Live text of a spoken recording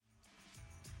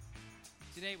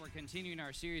Today we're continuing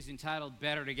our series entitled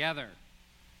Better Together,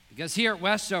 because here at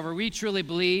Westover we truly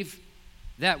believe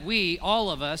that we, all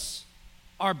of us,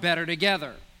 are better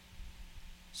together.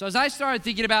 So as I started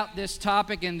thinking about this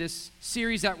topic and this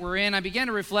series that we're in, I began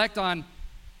to reflect on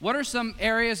what are some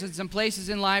areas and some places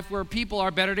in life where people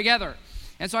are better together.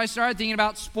 And so I started thinking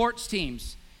about sports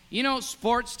teams. You know,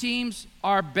 sports teams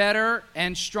are better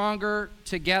and stronger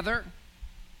together.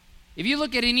 If you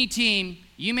look at any team,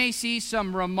 you may see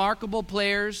some remarkable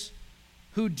players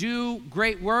who do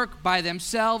great work by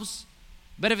themselves,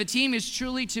 but if a team is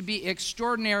truly to be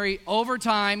extraordinary over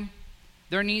time,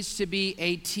 there needs to be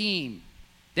a team.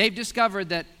 They've discovered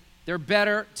that they're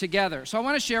better together. So I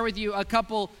want to share with you a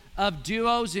couple of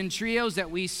duos and trios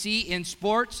that we see in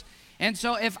sports. And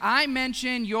so if I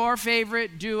mention your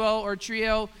favorite duo or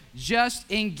trio, just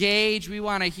engage. We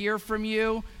want to hear from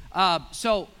you.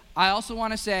 So I also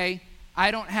want to say, I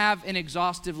don't have an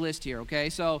exhaustive list here, okay?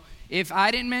 So if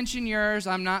I didn't mention yours,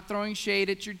 I'm not throwing shade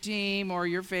at your team or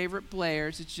your favorite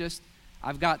players. It's just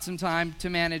I've got some time to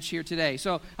manage here today.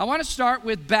 So I want to start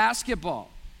with basketball.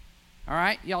 All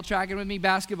right? Y'all tracking with me?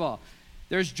 Basketball.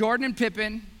 There's Jordan and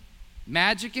Pippen,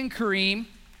 Magic and Kareem,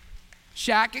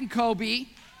 Shaq and Kobe,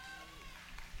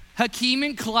 Hakeem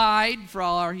and Clyde, for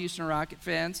all our Houston Rocket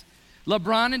fans,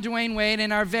 LeBron and Dwayne Wade,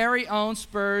 and our very own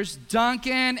Spurs,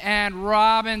 Duncan and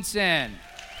Robinson.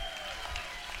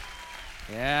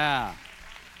 Yeah.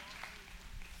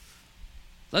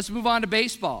 Let's move on to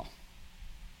baseball.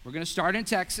 We're going to start in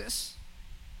Texas.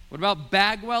 What about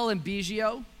Bagwell and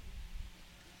Biggio?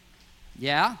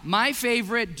 Yeah. My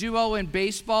favorite duo in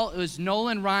baseball was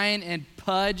Nolan Ryan and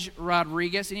Pudge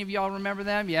Rodriguez. Any of y'all remember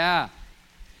them? Yeah.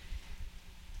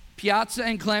 Piazza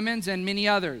and Clemens and many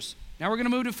others. Now we're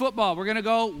going to move to football. We're going to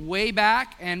go way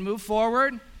back and move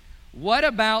forward. What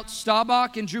about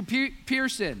Staubach and Drew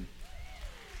Pearson?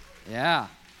 Yeah.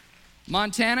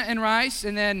 Montana and Rice,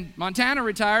 and then Montana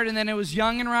retired, and then it was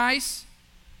Young and Rice.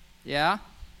 Yeah.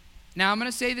 Now I'm going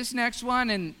to say this next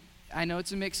one, and I know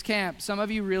it's a mixed camp. Some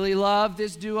of you really love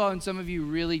this duo, and some of you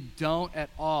really don't at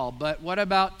all. But what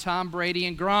about Tom Brady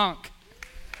and Gronk?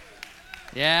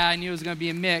 Yeah, I knew it was going to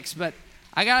be a mix, but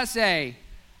I got to say,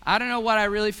 I don't know what I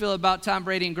really feel about Tom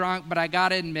Brady and Gronk, but I got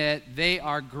to admit, they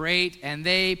are great, and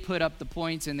they put up the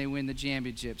points, and they win the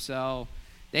championship. So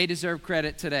they deserve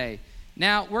credit today.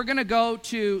 Now, we're going to go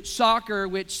to soccer,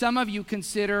 which some of you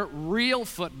consider real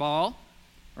football,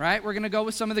 right? We're going to go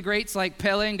with some of the greats like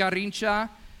Pele and Garrincha,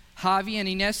 Javi and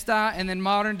Iniesta, and then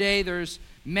modern day, there's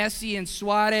Messi and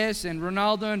Suarez and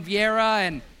Ronaldo and Vieira,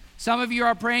 and some of you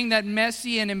are praying that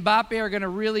Messi and Mbappe are going to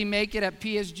really make it at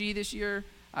PSG this year.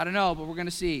 I don't know, but we're going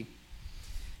to see.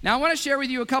 Now, I want to share with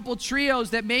you a couple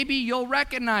trios that maybe you'll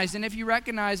recognize, and if you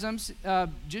recognize them,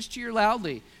 just cheer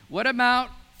loudly. What about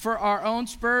for our own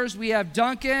Spurs? We have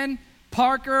Duncan,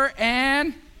 Parker,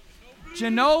 and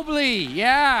Ginobili.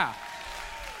 Yeah.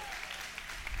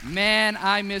 Man,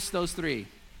 I miss those three.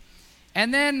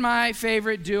 And then my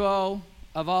favorite duo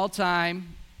of all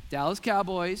time, Dallas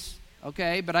Cowboys.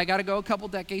 Okay, but I got to go a couple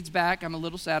decades back. I'm a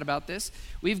little sad about this.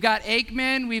 We've got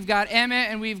Aikman, we've got Emmett,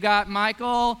 and we've got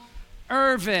Michael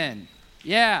Irvin.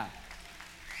 Yeah.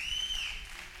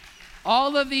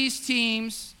 All of these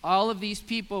teams, all of these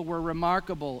people were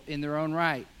remarkable in their own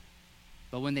right.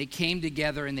 But when they came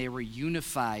together and they were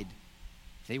unified,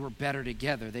 they were better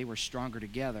together. They were stronger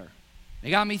together.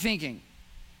 They got me thinking,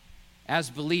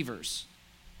 as believers,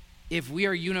 if we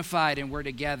are unified and we're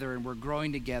together and we're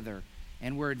growing together,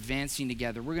 and we're advancing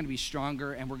together, we're going to be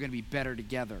stronger and we're going to be better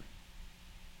together.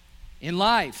 In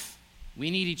life, we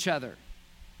need each other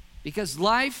because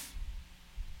life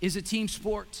is a team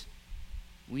sport.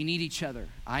 We need each other.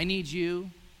 I need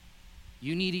you.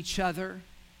 You need each other.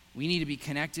 We need to be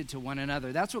connected to one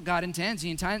another. That's what God intends.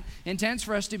 He intends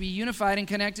for us to be unified and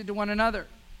connected to one another.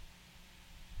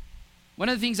 One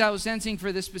of the things I was sensing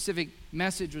for this specific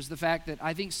message was the fact that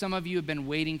I think some of you have been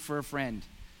waiting for a friend.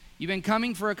 You've been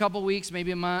coming for a couple weeks,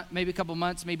 maybe a month, maybe a couple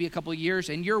months, maybe a couple years,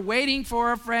 and you're waiting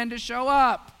for a friend to show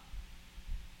up,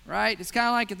 right? It's kind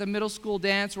of like at the middle school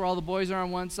dance where all the boys are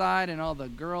on one side and all the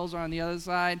girls are on the other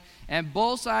side, and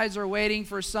both sides are waiting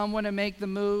for someone to make the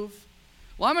move.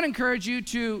 Well, I'm going to encourage you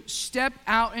to step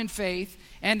out in faith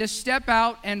and to step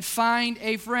out and find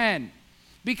a friend.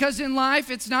 Because in life,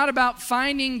 it's not about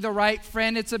finding the right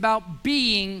friend, it's about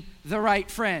being the right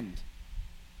friend.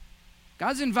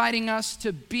 God's inviting us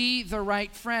to be the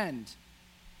right friend.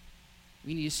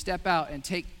 We need to step out and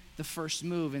take the first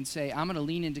move and say, I'm going to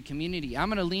lean into community. I'm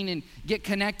going to lean and get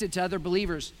connected to other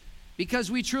believers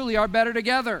because we truly are better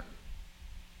together.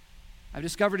 I've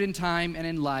discovered in time and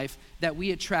in life that we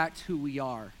attract who we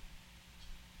are.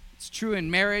 It's true in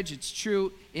marriage. It's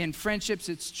true in friendships.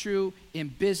 It's true in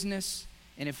business.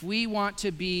 And if we want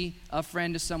to be a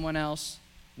friend to someone else,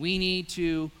 we need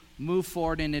to move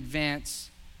forward and advance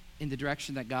in the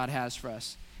direction that God has for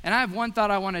us. And I have one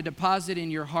thought I want to deposit in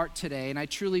your heart today, and I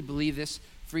truly believe this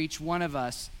for each one of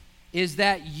us, is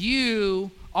that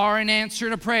you are an answer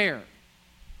to prayer.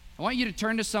 I want you to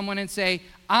turn to someone and say,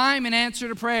 I'm an answer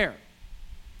to prayer.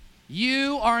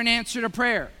 You are an answer to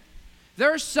prayer.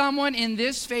 There's someone in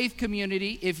this faith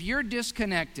community, if you're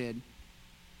disconnected,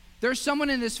 there's someone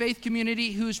in this faith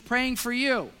community who's praying for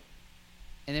you,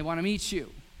 and they want to meet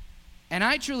you. And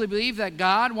I truly believe that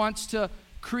God wants to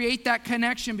create that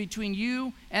connection between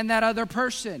you and that other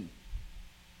person.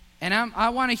 And I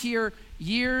want to hear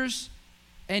years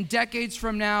and decades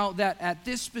from now that at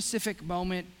this specific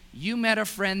moment, you met a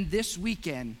friend this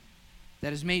weekend that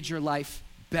has made your life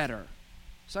better.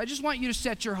 So I just want you to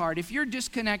set your heart. If you're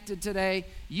disconnected today,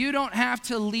 you don't have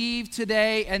to leave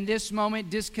today and this moment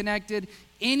disconnected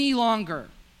any longer.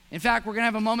 In fact, we're going to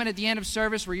have a moment at the end of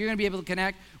service where you're going to be able to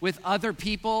connect with other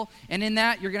people. And in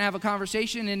that, you're going to have a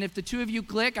conversation. And if the two of you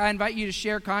click, I invite you to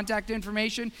share contact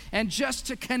information and just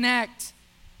to connect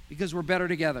because we're better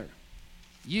together.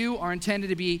 You are intended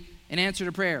to be an answer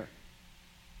to prayer.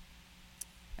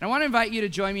 And I want to invite you to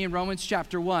join me in Romans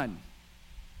chapter 1.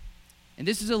 And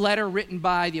this is a letter written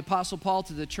by the Apostle Paul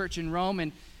to the church in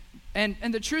Rome. And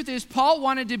the truth is, Paul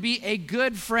wanted to be a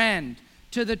good friend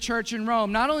to the church in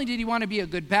Rome. Not only did he want to be a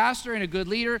good pastor and a good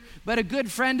leader, but a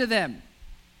good friend to them.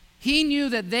 He knew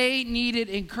that they needed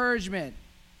encouragement.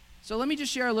 So let me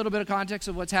just share a little bit of context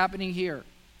of what's happening here.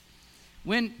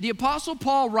 When the Apostle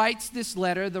Paul writes this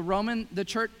letter, the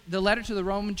letter to the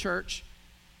Roman church,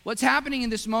 what's happening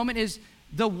in this moment is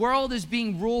the world is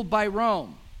being ruled by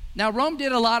Rome. Now, Rome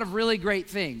did a lot of really great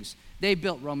things. They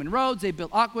built Roman roads, they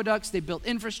built aqueducts, they built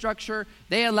infrastructure,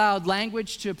 they allowed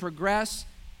language to progress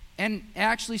and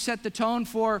actually set the tone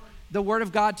for the Word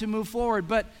of God to move forward.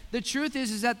 But the truth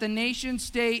is that the nation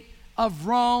state of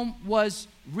Rome was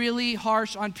really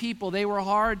harsh on people. They were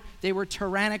hard, they were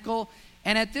tyrannical,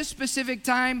 and at this specific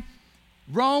time,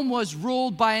 Rome was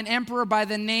ruled by an emperor by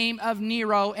the name of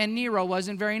Nero, and Nero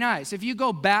wasn't very nice. If you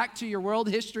go back to your world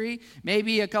history,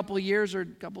 maybe a couple years or a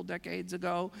couple decades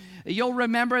ago, you'll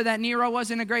remember that Nero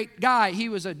wasn't a great guy. He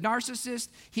was a narcissist,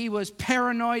 he was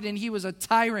paranoid, and he was a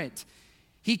tyrant.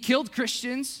 He killed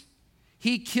Christians.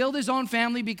 He killed his own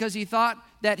family because he thought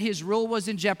that his rule was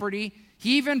in jeopardy.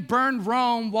 He even burned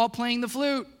Rome while playing the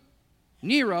flute.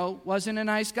 Nero wasn't a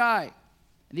nice guy.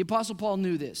 And the Apostle Paul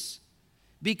knew this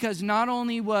because not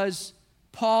only was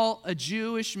Paul a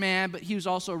Jewish man, but he was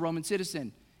also a Roman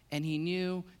citizen. And he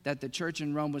knew that the church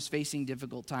in Rome was facing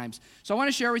difficult times. So I want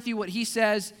to share with you what he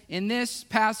says in this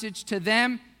passage to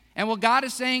them and what God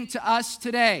is saying to us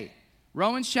today.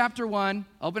 Romans chapter 1,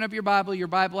 open up your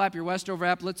Bible app, your Westover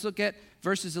app. Let's look at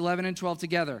verses 11 and 12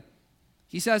 together.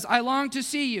 He says, I long to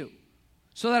see you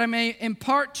so that I may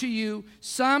impart to you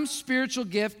some spiritual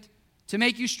gift to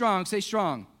make you strong. Say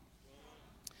strong.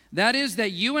 That is,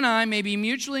 that you and I may be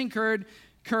mutually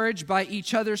encouraged by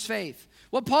each other's faith.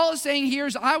 What Paul is saying here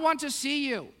is, I want to see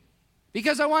you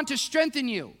because I want to strengthen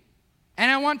you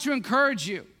and I want to encourage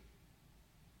you.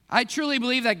 I truly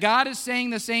believe that God is saying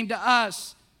the same to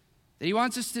us, that he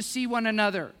wants us to see one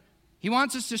another. He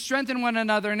wants us to strengthen one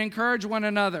another and encourage one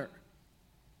another.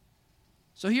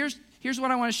 So here's what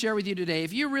I want to share with you today.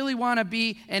 If you really want to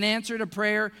be an answer to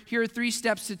prayer, here are 3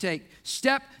 steps to take.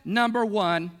 Step number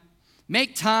 1,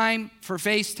 make time for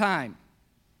FaceTime.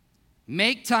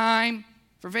 Make time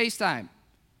for FaceTime.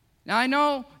 Now, I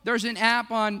know there's an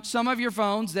app on some of your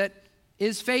phones that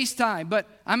is FaceTime, but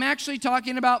I'm actually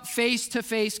talking about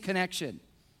face-to-face connection.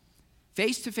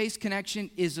 Face-to-face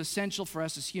connection is essential for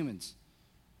us as humans.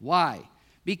 Why?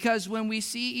 Because when we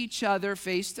see each other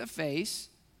face-to-face,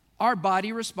 our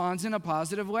body responds in a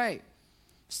positive way.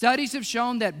 Studies have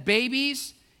shown that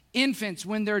babies, infants,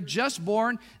 when they're just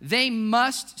born, they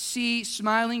must see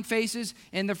smiling faces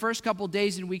in the first couple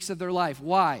days and weeks of their life.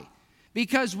 Why?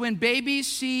 Because when babies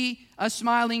see a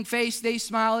smiling face, they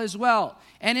smile as well.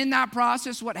 And in that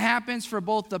process, what happens for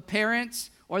both the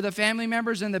parents or the family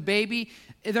members and the baby,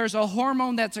 there's a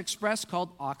hormone that's expressed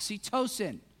called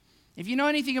oxytocin. If you know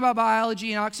anything about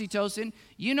biology and oxytocin,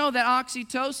 you know that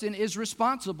oxytocin is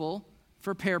responsible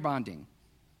for pair bonding.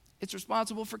 It's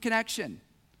responsible for connection.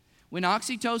 When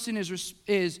oxytocin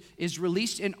is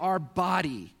released in our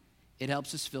body, it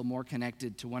helps us feel more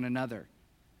connected to one another.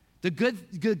 The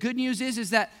good news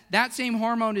is that same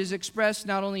hormone is expressed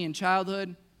not only in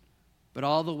childhood, but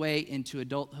all the way into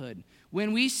adulthood.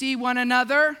 When we see one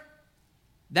another,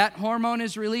 that hormone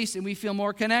is released and we feel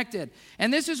more connected.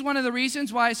 And this is one of the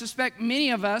reasons why I suspect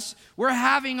many of us, we're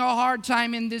having a hard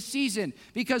time in this season.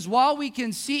 Because while we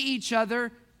can see each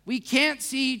other, we can't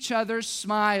see each other's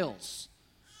smiles.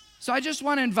 So I just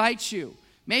want to invite you.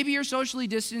 Maybe you're socially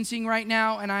distancing right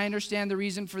now, and I understand the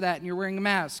reason for that, and you're wearing a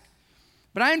mask.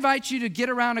 But I invite you to get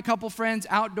around a couple friends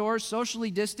outdoors,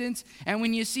 socially distanced, and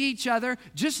when you see each other,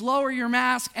 just lower your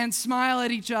mask and smile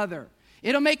at each other.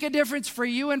 It'll make a difference for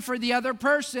you and for the other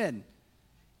person.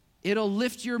 It'll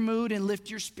lift your mood and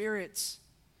lift your spirits.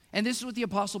 And this is what the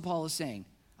Apostle Paul is saying.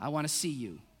 I want to see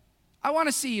you. I want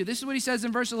to see you. This is what he says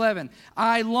in verse 11.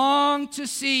 I long to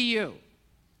see you.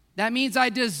 That means I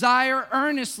desire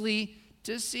earnestly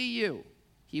to see you.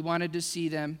 He wanted to see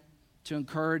them, to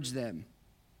encourage them.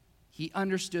 He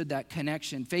understood that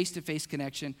connection, face-to-face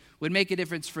connection, would make a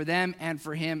difference for them and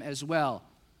for him as well.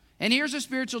 And here's a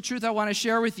spiritual truth I want to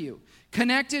share with you.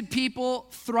 Connected people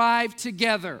thrive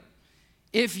together.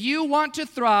 If you want to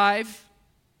thrive,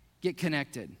 get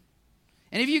connected.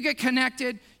 And if you get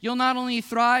connected, you'll not only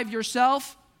thrive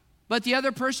yourself, but the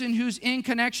other person who's in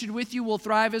connection with you will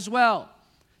thrive as well.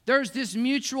 There's this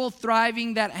mutual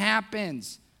thriving that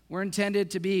happens. We're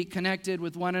intended to be connected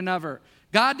with one another.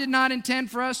 God did not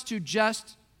intend for us to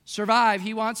just survive.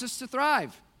 He wants us to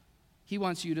thrive. He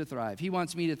wants you to thrive. He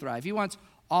wants me to thrive. He wants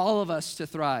all of us to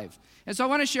thrive. And so I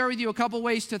want to share with you a couple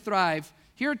ways to thrive.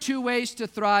 Here are 2 ways to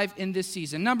thrive in this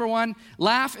season. Number 1,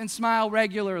 laugh and smile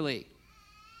regularly.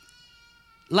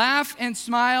 Laugh and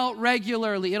smile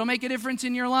regularly. It'll make a difference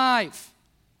in your life.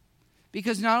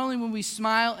 Because not only when we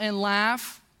smile and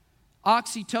laugh,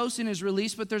 oxytocin is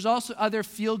released, but there's also other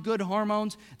feel-good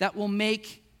hormones that will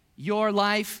make your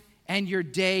life and your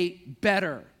day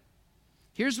better.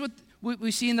 Here's what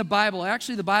we see in the Bible.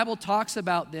 Actually, the Bible talks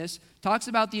about this, talks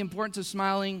about the importance of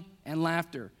smiling and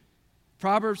laughter.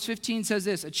 Proverbs 15 says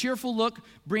this, a cheerful look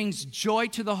brings joy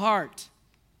to the heart.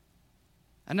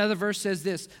 Another verse says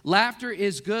this, laughter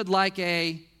is good like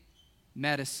a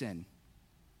medicine.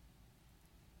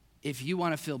 If you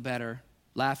want to feel better,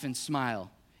 laugh and smile.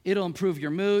 It'll improve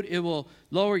your mood. It will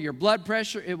lower your blood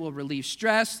pressure. It will relieve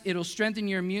stress. It'll strengthen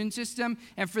your immune system.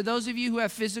 And for those of you who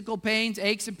have physical pains,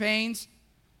 aches and pains,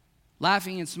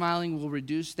 laughing and smiling will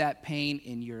reduce that pain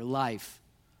in your life.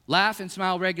 Laugh and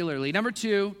smile regularly. Number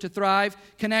 2, to thrive,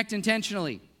 connect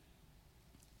intentionally.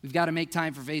 We've got to make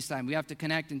time for FaceTime. We have to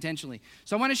connect intentionally.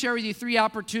 So I want to share with you 3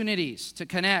 opportunities to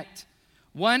connect.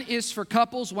 1 is for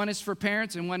couples, 1 is for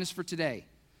parents, and 1 is for today.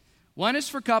 1 is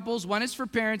for couples, 1 is for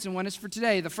parents, and 1 is for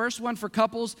today. The first one for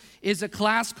couples is a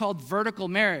class called Vertical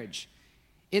Marriage.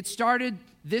 It started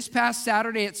this past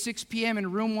Saturday at 6 p.m.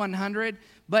 in room 100.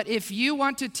 But if you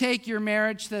want to take your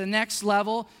marriage to the next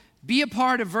level, be a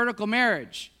part of Vertical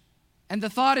Marriage. And the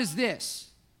thought is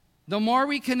this: the more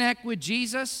we connect with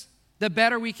Jesus, the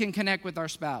better we can connect with our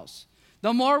spouse.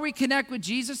 The more we connect with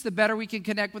Jesus, the better we can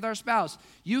connect with our spouse.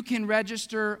 You can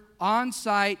register on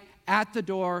site at the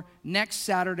door next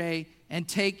Saturday and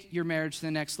take your marriage to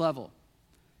the next level.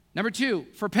 Number 2,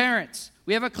 for parents,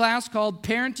 we have a class called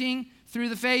Parenting Through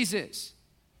the Phases.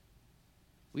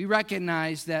 We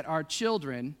recognize that our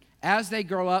children, as they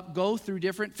grow up, go through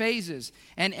different phases.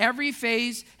 And every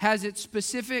phase has its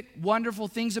specific wonderful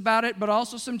things about it, but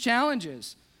also some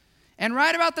challenges. And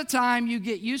right about the time you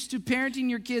get used to parenting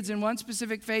your kids in one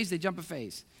specific phase, they jump a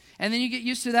phase. And then you get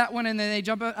used to that one, and then they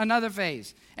jump another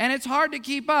phase. And it's hard to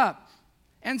keep up.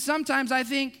 And sometimes I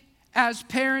think as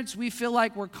parents, we feel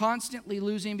like we're constantly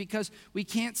losing because we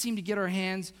can't seem to get our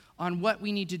hands on what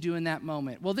we need to do in that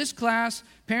moment. Well, this class,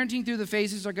 Parenting Through the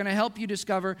Phases, are going to help you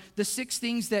discover the 6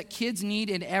 things that kids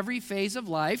need in every phase of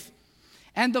life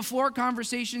and the 4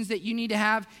 conversations that you need to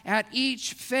have at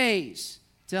each phase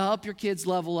to help your kids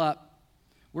level up.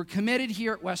 We're committed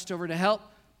here at Westover to help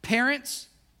parents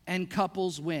and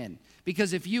couples win.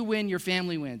 Because if you win, your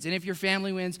family wins. And if your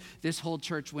family wins, this whole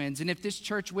church wins. And if this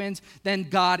church wins, then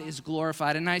God is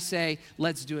glorified. And I say,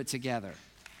 let's do it together.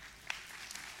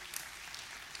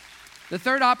 The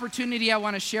third opportunity I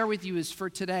want to share with you is for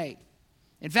today.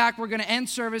 In fact, we're going to end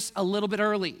service a little bit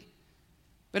early.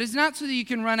 But it's not so that you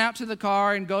can run out to the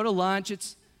car and go to lunch.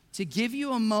 It's to give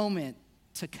you a moment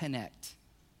to connect.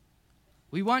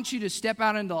 We want you to step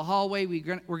out into the hallway. We're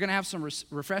going to have some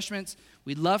refreshments.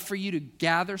 We'd love for you to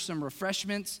gather some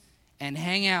refreshments and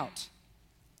hang out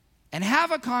and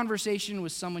have a conversation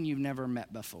with someone you've never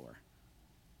met before.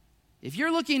 If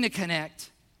you're looking to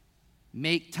connect,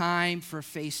 make time for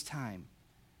FaceTime.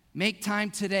 Make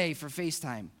time today for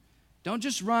FaceTime. Don't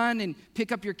just run and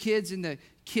pick up your kids in the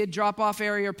kid drop-off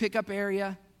area or pickup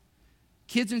area.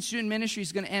 Kids and Student Ministry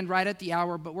is going to end right at the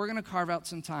hour, but we're going to carve out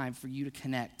some time for you to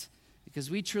connect, because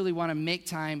we truly want to make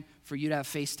time for you to have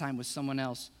FaceTime with someone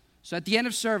else. So at the end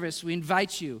of service, we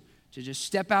invite you to just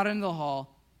step out into the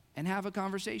hall and have a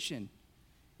conversation.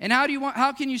 And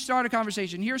how can you start a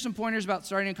conversation? Here are some pointers about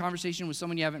starting a conversation with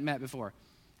someone you haven't met before.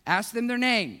 Ask them their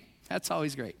name. That's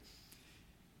always great.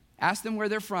 Ask them where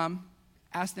they're from.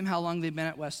 Ask them how long they've been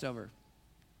at Westover.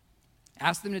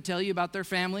 Ask them to tell you about their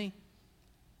family.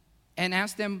 And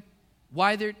ask them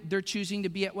why they're choosing to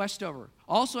be at Westover.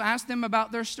 Also ask them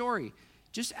about their story.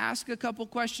 Just ask a couple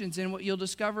questions, and what you'll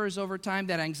discover is over time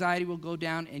that anxiety will go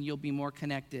down and you'll be more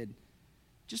connected.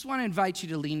 Just want to invite you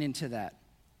to lean into that.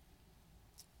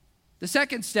 The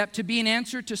second step to be an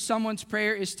answer to someone's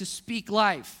prayer is to speak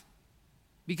life,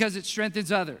 because it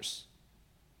strengthens others.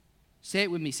 Say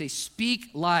it with me. Say, speak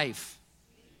life.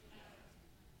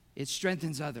 It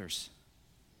strengthens others.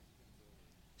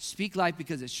 Speak life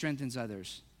because it strengthens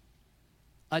others.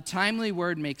 A timely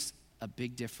word makes a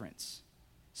big difference.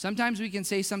 Sometimes we can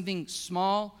say something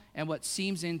small and what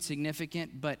seems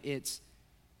insignificant, but it's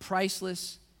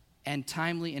priceless and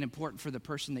timely and important for the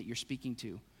person that you're speaking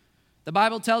to. The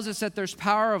Bible tells us that there's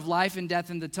power of life and death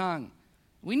in the tongue.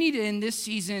 We need to, in this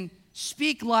season,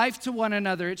 speak life to one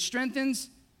another. It strengthens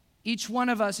each one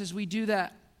of us as we do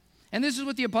that. And this is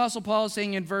what the Apostle Paul is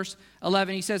saying in verse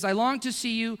 11. He says, I long to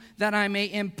see you that I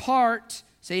may impart,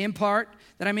 say impart,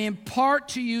 that I may impart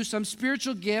to you some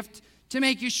spiritual gift to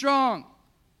make you strong.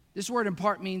 This word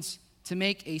impart means to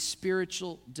make a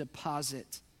spiritual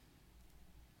deposit.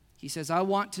 He says, I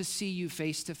want to see you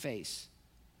face to face.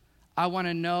 I want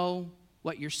to know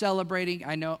what you're celebrating.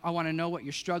 I want to know what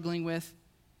you're struggling with.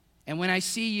 And when I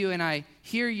see you and I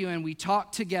hear you and we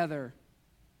talk together,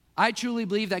 I truly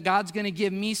believe that God's going to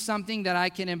give me something that I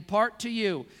can impart to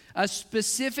you, a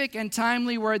specific and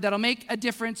timely word that'll make a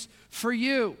difference for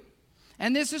you.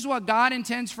 And this is what God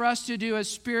intends for us to do as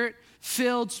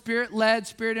Spirit-filled, Spirit-led,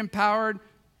 Spirit-empowered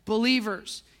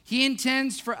believers. He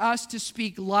intends for us to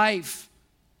speak life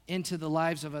into the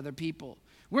lives of other people.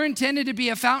 We're intended to be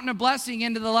a fountain of blessing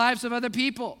into the lives of other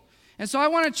people. And so I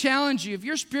want to challenge you. If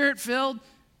you're Spirit-filled,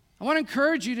 I want to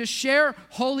encourage you to share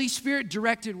Holy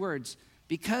Spirit-directed words,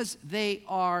 because they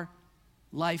are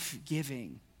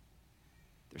life-giving.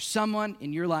 There's someone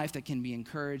in your life that can be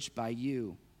encouraged by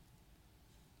you.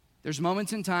 There's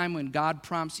moments in time when God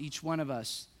prompts each one of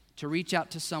us to reach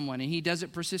out to someone, and He does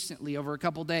it persistently over a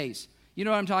couple days. You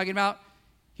know what I'm talking about?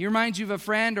 He reminds you of a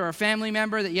friend or a family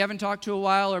member that you haven't talked to a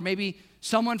while, or maybe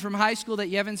someone from high school that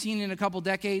you haven't seen in a couple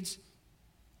decades.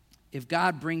 If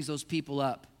God brings those people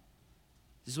up,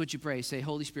 this is what you pray. Say,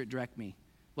 Holy Spirit, direct me.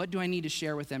 What do I need to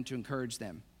share with them to encourage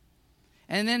them?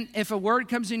 And then if a word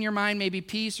comes in your mind, maybe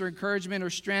peace or encouragement or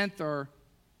strength or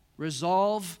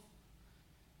resolve,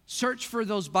 search for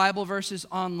those Bible verses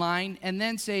online and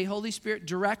then say, Holy Spirit,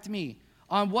 direct me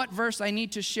on what verse I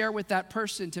need to share with that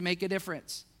person to make a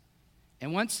difference.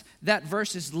 And once that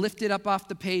verse is lifted up off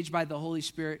the page by the Holy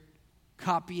Spirit,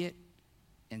 copy it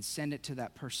and send it to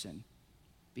that person,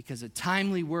 because a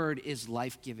timely word is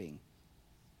life-giving.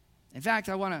 In fact,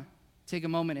 I want to take a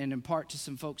moment and impart to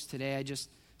some folks today. I just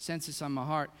sense this on my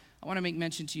heart. I want to make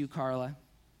mention to you, Carla.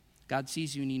 God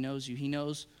sees you and He knows you. He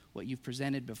knows what you've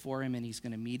presented before Him, and He's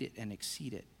going to meet it and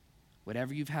exceed it.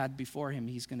 Whatever you've had before Him,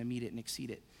 He's going to meet it and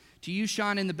exceed it. To you,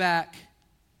 Sean, in the back,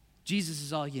 Jesus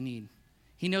is all you need.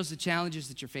 He knows the challenges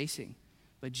that you're facing,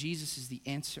 but Jesus is the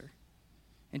answer.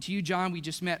 And to you, John, we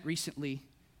just met recently.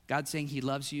 God's saying He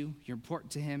loves you. You're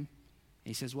important to Him. And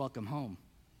He says, welcome home.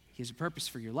 He has a purpose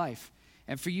for your life.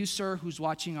 And for you, sir, who's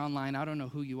watching online, I don't know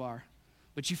who you are,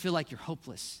 but you feel like you're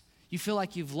hopeless. You feel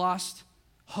like you've lost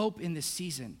hope in this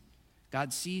season.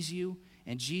 God sees you,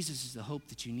 and Jesus is the hope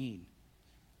that you need.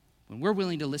 When we're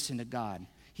willing to listen to God,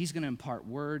 He's going to impart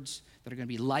words that are going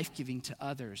to be life-giving to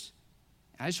others.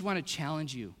 I just want to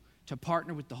challenge you to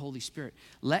partner with the Holy Spirit.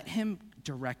 Let Him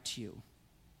direct you.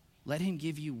 Let Him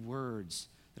give you words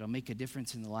that'll make a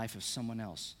difference in the life of someone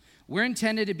else. We're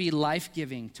intended to be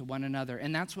life-giving to one another,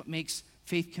 and that's what makes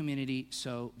Faith Community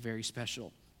so very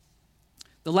special.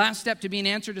 The last step to be an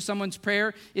answer to someone's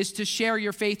prayer is to share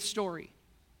your faith story.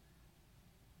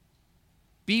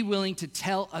 Be willing to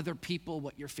tell other people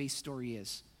what your faith story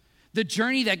is. The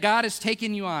journey that God has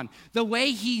taken you on, the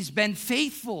way He's been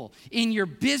faithful in your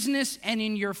business and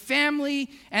in your family,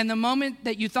 and the moment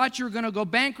that you thought you were going to go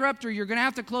bankrupt or you're going to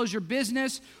have to close your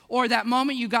business, or that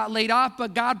moment you got laid off,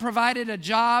 but God provided a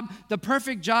job, the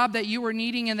perfect job that you were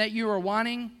needing and that you were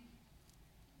wanting.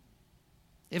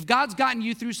 If God's gotten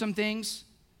you through some things,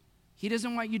 He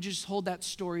doesn't want you to just hold that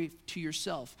story to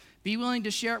yourself. Be willing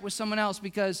to share it with someone else,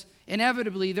 because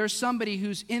inevitably there's somebody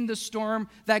who's in the storm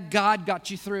that God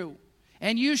got you through.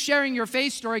 And you sharing your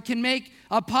faith story can make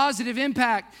a positive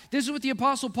impact. This is what the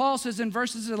Apostle Paul says in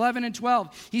verses 11 and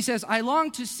 12. He says, I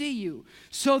long to see you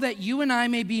so that you and I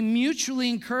may be mutually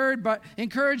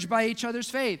encouraged by each other's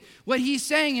faith. What he's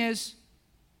saying is,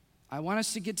 I want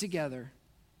us to get together.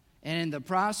 And in the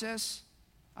process,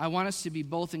 I want us to be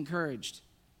both encouraged.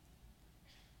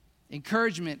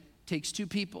 Encouragement takes two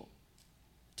people.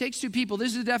 It takes two people.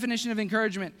 This is the definition of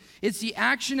encouragement. It's the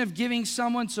action of giving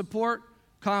someone support,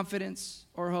 confidence,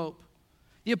 or hope.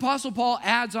 The Apostle Paul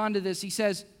adds on to this. He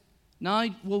says, not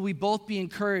only will we both be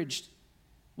encouraged,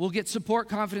 we'll get support,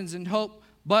 confidence, and hope,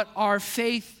 but our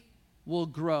faith will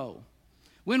grow.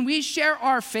 When we share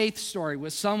our faith story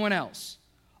with someone else,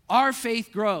 our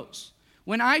faith grows.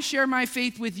 When I share my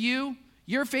faith with you,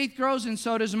 your faith grows and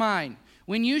so does mine.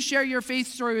 When you share your faith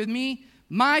story with me,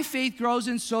 my faith grows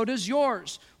and so does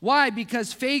yours. Why?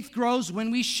 Because faith grows when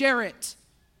we share it.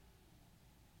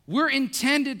 We're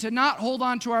intended to not hold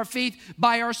on to our faith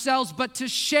by ourselves, but to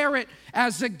share it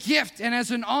as a gift and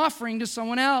as an offering to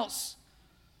someone else.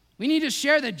 We need to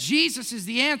share that Jesus is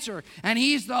the answer, and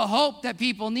he's the hope that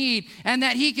people need, and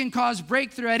that he can cause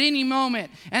breakthrough at any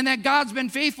moment, and that God's been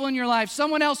faithful in your life.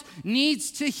 Someone else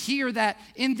needs to hear that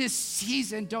in this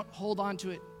season. Don't hold on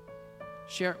to it.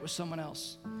 Share it with someone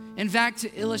else. In fact,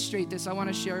 to illustrate this, I want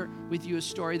to share with you a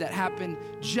story that happened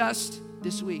just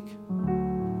this week.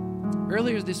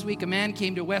 Earlier this week, a man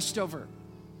came to Westover,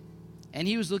 and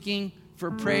he was looking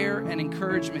for prayer and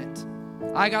encouragement.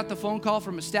 I got the phone call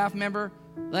from a staff member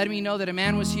letting me know that a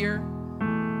man was here.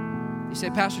 He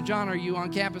said, Pastor John, are you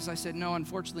on campus? I said, no,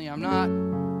 unfortunately, I'm not,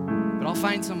 but I'll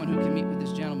find someone who can meet with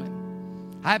this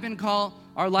gentleman. I happened to call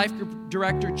our life group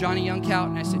director, Johnny Youngcout,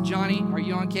 and I said, Johnny, are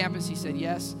you on campus? He said,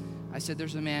 yes. I said,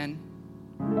 there's a man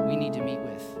we need to meet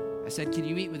with. I said, can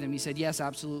you meet with him? He said, yes,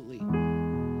 absolutely.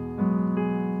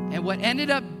 And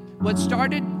what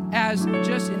started as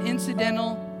just an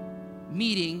incidental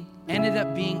meeting ended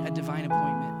up being a divine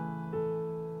appointment.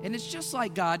 And it's just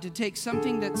like God to take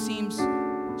something that seems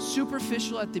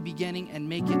superficial at the beginning and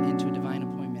make it into a divine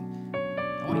appointment.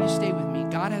 I want you to stay with me.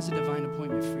 God has a divine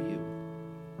appointment for you.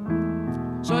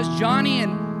 So as Johnny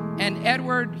and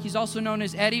Edward, he's also known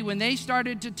as Eddie, when they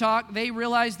started to talk, they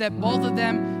realized that both of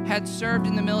them had served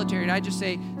in the military. And I just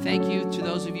say thank you to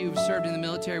those of you who've served in the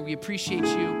military. We appreciate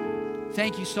you.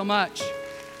 Thank you so much.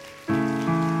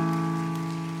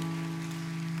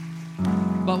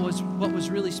 But what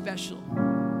was really special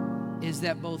is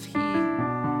that both he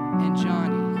and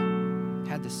Johnny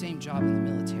had the same job in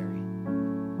the military.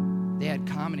 They had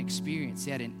common experience.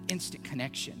 They had an instant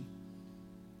connection.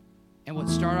 And what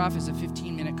started off as a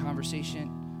 15-minute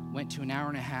conversation went to an hour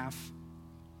and a half.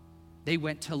 They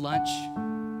went to lunch.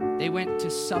 They went to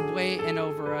Subway and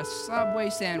over a Subway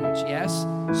sandwich. Yes,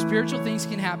 spiritual things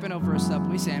can happen over a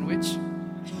Subway sandwich.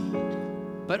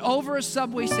 But over a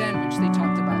Subway sandwich, they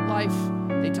talked about life.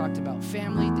 They talked about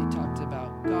family. They talked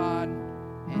about God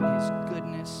and his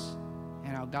goodness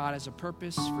and how God has a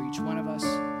purpose for each one of us.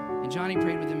 And Johnny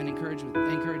prayed with him and encouraged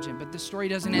him. But the story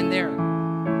doesn't end there.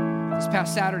 This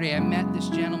past Saturday, I met this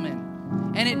gentleman.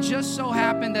 And it just so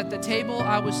happened that the table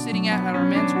I was sitting at our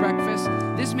men's breakfast,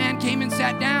 this man came and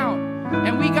sat down.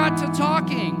 And we got to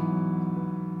talking.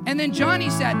 And then Johnny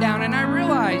sat down, and I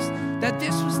realized that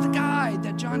this was the guy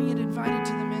that Johnny had invited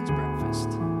to the men's breakfast.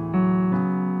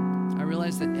 I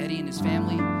realized that Eddie and his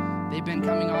family, they've been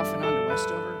coming off and on to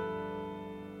Westover.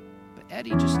 But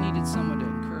Eddie just needed someone to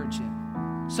encourage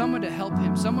him, someone to help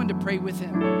him, someone to pray with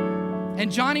him.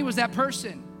 And Johnny was that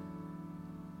person.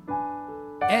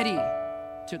 Eddie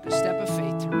took a step of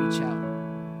faith to reach out,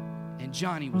 and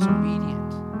Johnny was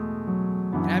obedient.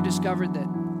 And I've discovered that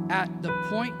at the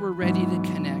point we're ready to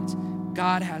connect,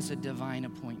 God has a divine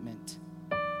appointment.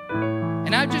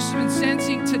 And I've just been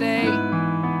sensing today,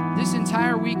 this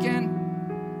entire weekend,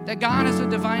 that God has a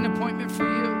divine appointment for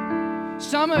you.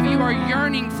 Some of you are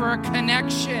yearning for a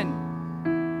connection.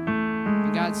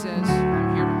 And God says,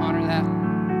 I'm here to honor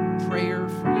that prayer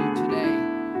for you today.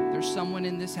 There's someone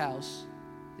in this house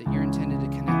that you're intended to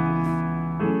connect with,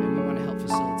 and we want to help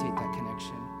facilitate that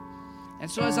connection. And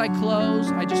so as I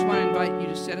close, I just want to invite you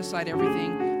to set aside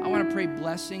everything. I want to pray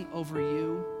blessing over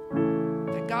you,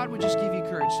 that God would just give you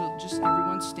courage. So just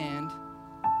everyone stand.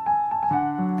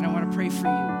 And I want to pray for you,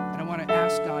 and I want to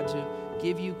ask God to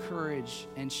give you courage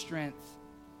and strength.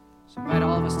 So I invite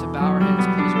all of us to bow our heads,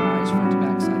 close our eyes, front to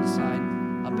back, side to side,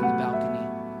 up in the balcony.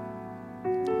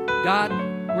 God,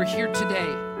 we're here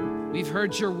today. We've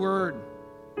heard your word.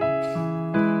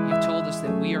 You've told us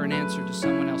that we are an answer to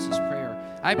someone else's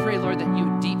prayer. I pray, Lord, that you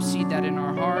would deep seed that in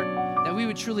our heart, that we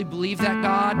would truly believe that,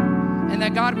 God, and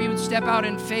that, God, we would step out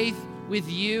in faith with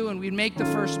you and we'd make the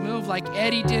first move like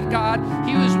Eddie did, God.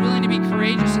 He was willing to be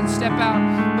courageous and step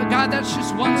out. But God, that's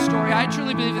just one story. I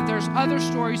truly believe that there's other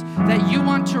stories that you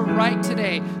want to write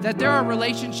today, that there are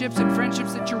relationships and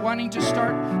friendships that you're wanting to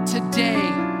start today.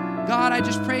 God, I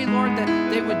just pray, Lord, that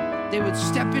they would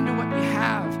step into what you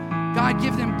have. God,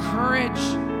 give them courage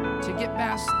to get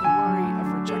past the worry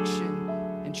of rejection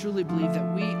and truly believe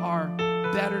that we are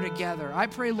better together. I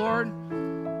pray, Lord,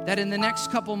 that in the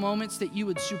next couple moments that you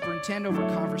would superintend over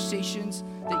conversations,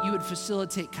 that you would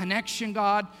facilitate connection,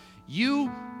 God.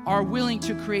 You are willing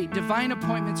to create divine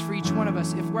appointments for each one of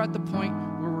us if we're at the point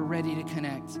where we're ready to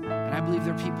connect. And I believe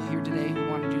there are people here today who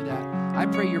want to do that. I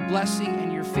pray your blessing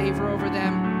and your favor over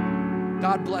them.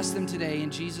 God bless them today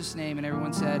in Jesus' name. And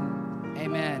everyone said,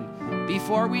 amen.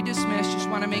 Before we dismiss, just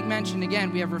want to make mention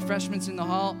again, we have refreshments in the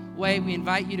hallway. We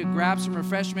invite you to grab some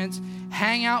refreshments,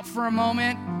 hang out for a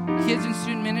moment. Kids and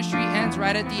Student Ministry ends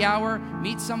right at the hour.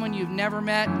 Meet someone you've never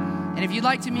met. And if you'd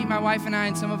like to meet my wife and I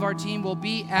and some of our team, we'll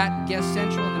be at Guest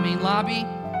Central in the main lobby.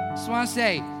 Just want to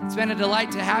say, it's been a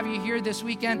delight to have you here this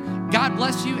weekend. God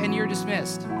bless you, and you're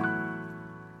dismissed.